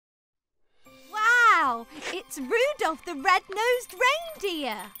It's Rudolph the red-nosed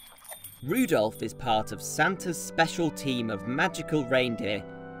reindeer. Rudolph is part of Santa's special team of magical reindeer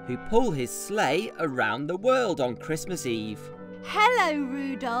who pull his sleigh around the world on Christmas Eve. Hello,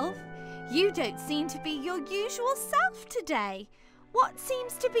 Rudolph. You don't seem to be your usual self today. What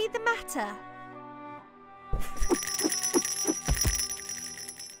seems to be the matter?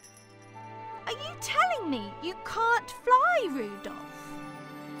 Are you telling me you can't fly, Rudolph?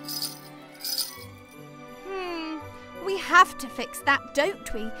 We have to fix that,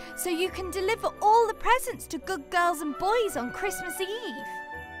 don't we? So you can deliver all the presents to good girls and boys on Christmas Eve.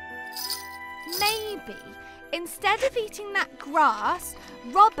 Maybe, instead of eating that grass,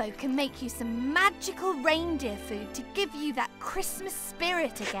 Robbo can make you some magical reindeer food to give you that Christmas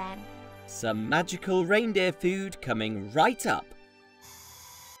spirit again. Some magical reindeer food coming right up.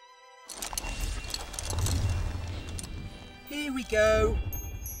 Here we go.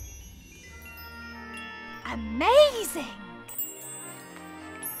 Amazing!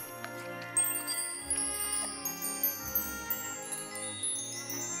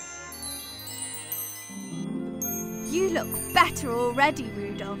 You look better already,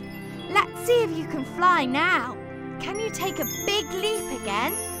 Rudolph. Let's see if you can fly now. Can you take a big leap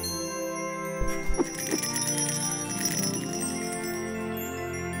again?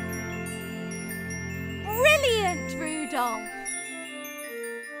 Brilliant, Rudolph!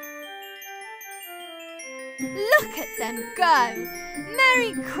 Look at them go!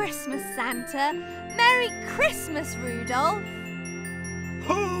 Merry Christmas, Santa! Merry Christmas, Rudolph!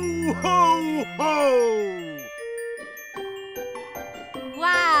 Ho, ho, ho!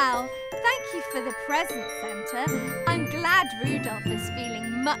 Wow! Thank you for the present, Santa. I'm glad Rudolph is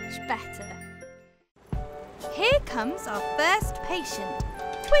feeling much better. Here comes our first patient,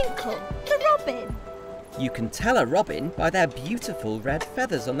 Twinkle the Robin. You can tell a robin by their beautiful red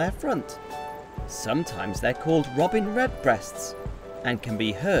feathers on their front. Sometimes they're called robin redbreasts and can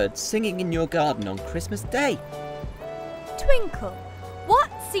be heard singing in your garden on Christmas Day. Twinkle,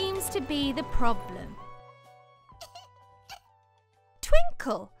 what seems to be the problem?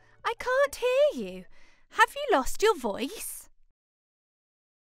 Twinkle, I can't hear you. Have you lost your voice?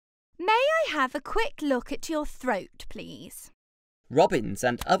 May I have a quick look at your throat, please? Robins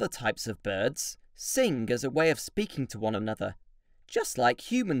and other types of birds sing as a way of speaking to one another, just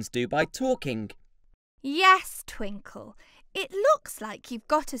like humans do by talking. Yes, Twinkle. It looks like you've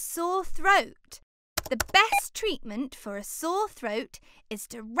got a sore throat. The best treatment for a sore throat is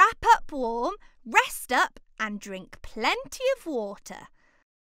to wrap up warm, rest up and drink plenty of water.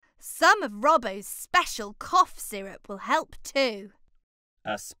 Some of Robbo's special cough syrup will help too.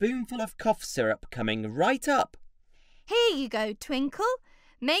 A spoonful of cough syrup coming right up. Here you go, Twinkle.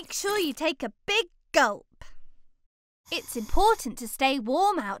 Make sure you take a big gulp. It's important to stay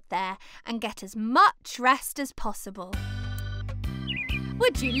warm out there and get as much rest as possible.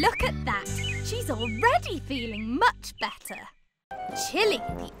 Would you look at that? She's already feeling much better. Chilly,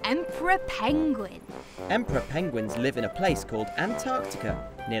 the emperor penguin. Emperor penguins live in a place called Antarctica,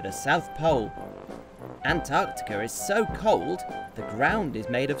 near the South Pole. Antarctica is so cold, the ground is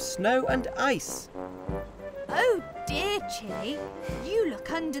made of snow and ice. Oh dear, Chilly, you look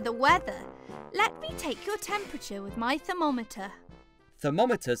under the weather. Let me take your temperature with my thermometer.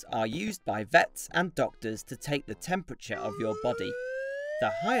 Thermometers are used by vets and doctors to take the temperature of your body.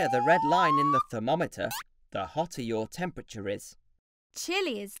 The higher the red line in the thermometer, the hotter your temperature is.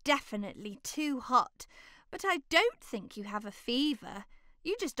 Chilly is definitely too hot, but I don't think you have a fever.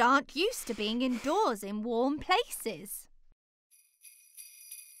 You just aren't used to being indoors in warm places.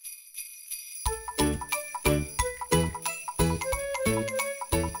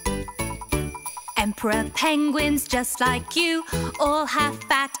 Emperor penguins just like you all have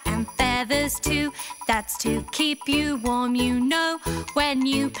fat and feathers too. That's to keep you warm, you know, when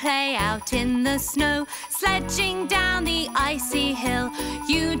you play out in the snow. Sledging down the icy hill,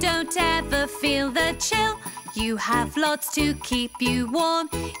 you don't ever feel the chill. You have lots to keep you warm,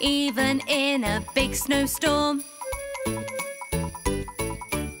 even in a big snowstorm.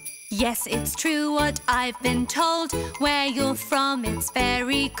 Yes, it's true what I've been told. Where you're from, it's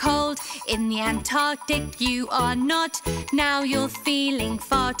very cold. In the Antarctic, you are not. Now you're feeling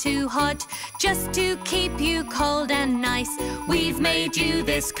far too hot. Just to keep you cold and nice, we've made you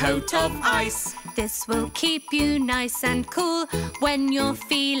this coat of ice. This will keep you nice and cool when you're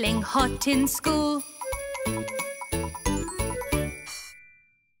feeling hot in school.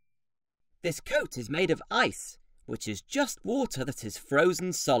 This coat is made of ice, which is just water that is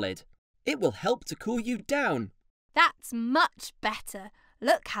frozen solid. It will help to cool you down. That's much better.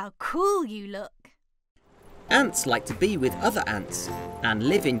 Look how cool you look. Ants like to be with other ants and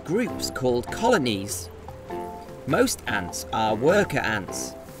live in groups called colonies. Most ants are worker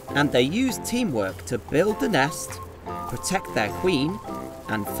ants, and they use teamwork to build the nest, protect their queen,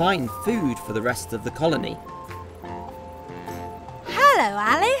 and find food for the rest of the colony. Hello,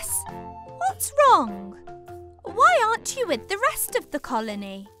 Alice. What's wrong? Why aren't you with the rest of the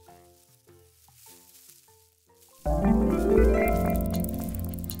colony?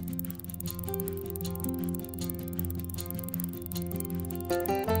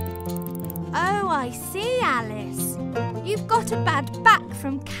 Oh, I see, Alice. You've got a bad back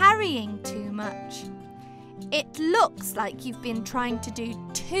from carrying too much. It looks like you've been trying to do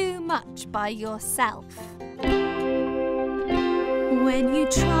too much by yourself. When you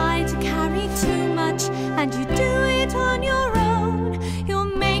try to carry too much and you do it on your own, you're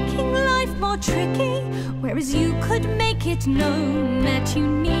making life more tricky, whereas you could make it known that you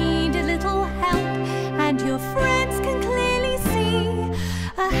need a little help, and your friends can clearly see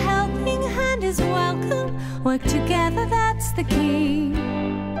a helping hand is welcome. Work together, that's the key.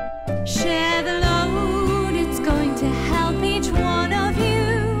 Share the load, it's going to help each one of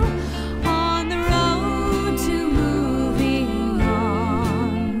you on the road to moving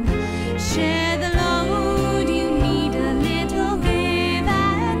on. Share the load, you need a little give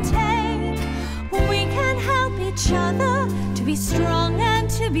and take. We can help each other to be strong and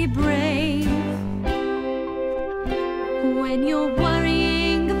to be brave. When you're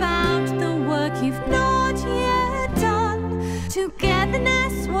worrying about the work you've not yet done,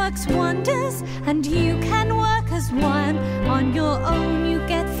 togetherness works wonders, and you can work as one. On your own you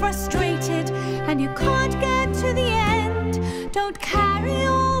get frustrated and you can't get to the end. Don't carry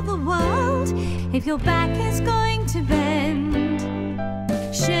all the world if your back is going to bend.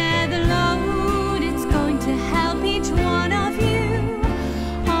 Share the load, it's going to help each one of you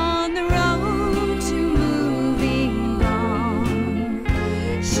on the road to moving on.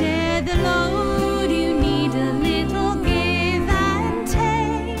 Share the load, you need a little give and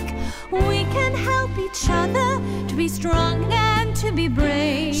take. We can help each other to be strong and to be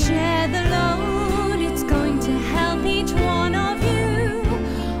brave. Share the load, it's going to help each one of you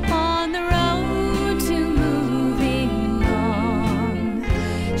on the road to moving on.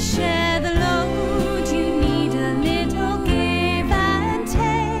 Share the load, you need a little give and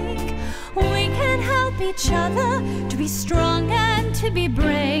take. We can help each other to be strong and to be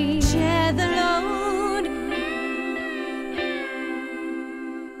brave. Share the load.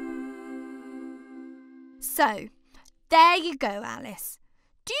 So, there you go, Alice.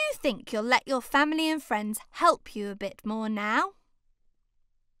 Do you think you'll let your family and friends help you a bit more now?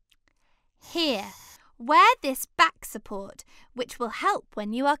 Here, wear this back support, which will help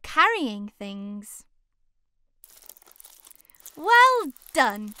when you are carrying things. Well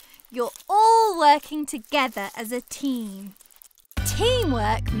done! You're all working together as a team.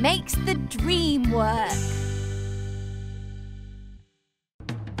 Teamwork makes the dream work.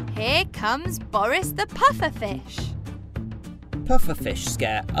 Here comes Boris the pufferfish. Pufferfish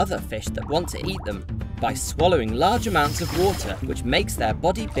scare other fish that want to eat them by swallowing large amounts of water, which makes their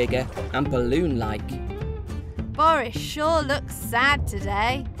body bigger and balloon-like. Boris sure looks sad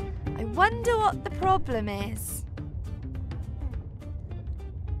today. I wonder what the problem is.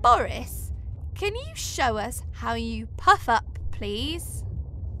 Boris, can you show us how you puff up, please?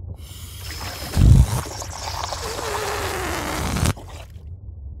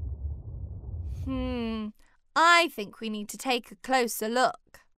 I think we need to take a closer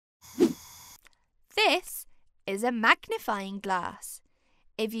look. This is a magnifying glass.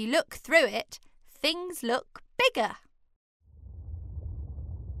 If you look through it, things look bigger.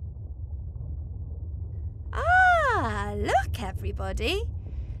 Ah, look everybody.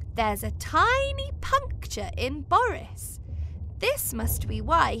 There's a tiny puncture in Boris. This must be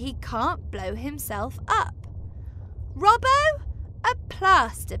why he can't blow himself up. Robbo, a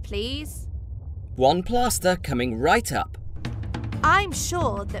plaster please. One plaster coming right up. I'm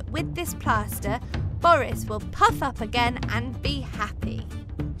sure that with this plaster, Boris will puff up again and be happy.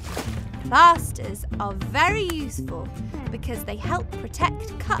 Plasters are very useful because they help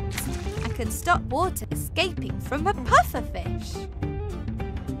protect cuts and can stop water escaping from a pufferfish.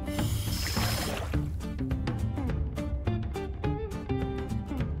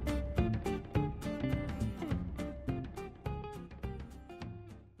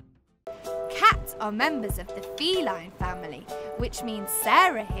 Cats are members of the feline family, which means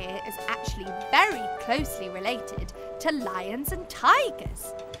Sarah here is actually very closely related to lions and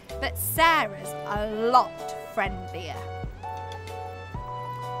tigers. But Sarah's a lot friendlier.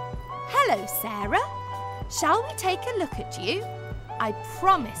 Hello, Sarah. Shall we take a look at you? I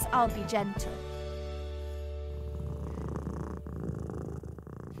promise I'll be gentle.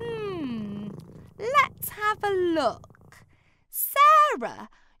 Let's have have a look. Sarah,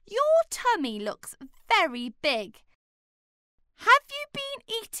 your tummy looks very big. Have you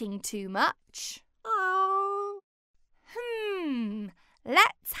been eating too much?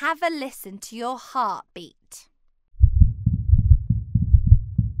 Let's have a listen to your heartbeat.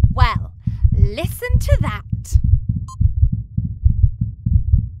 Well, listen to that.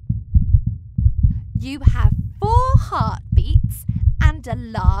 You have 4 heartbeats and a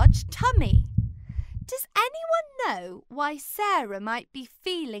large tummy. Does anyone know why Sarah might be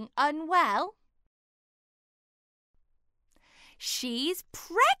feeling unwell? She's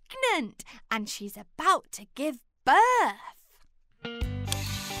pregnant and she's about to give birth.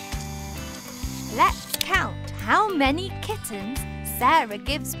 Let's count how many kittens Sarah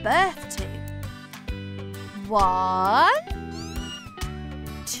gives birth to. 1,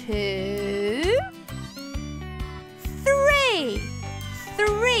 2, 3.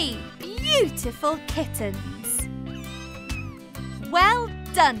 3 beautiful kittens. Well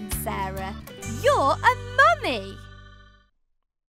done, Sarah. You're a mummy.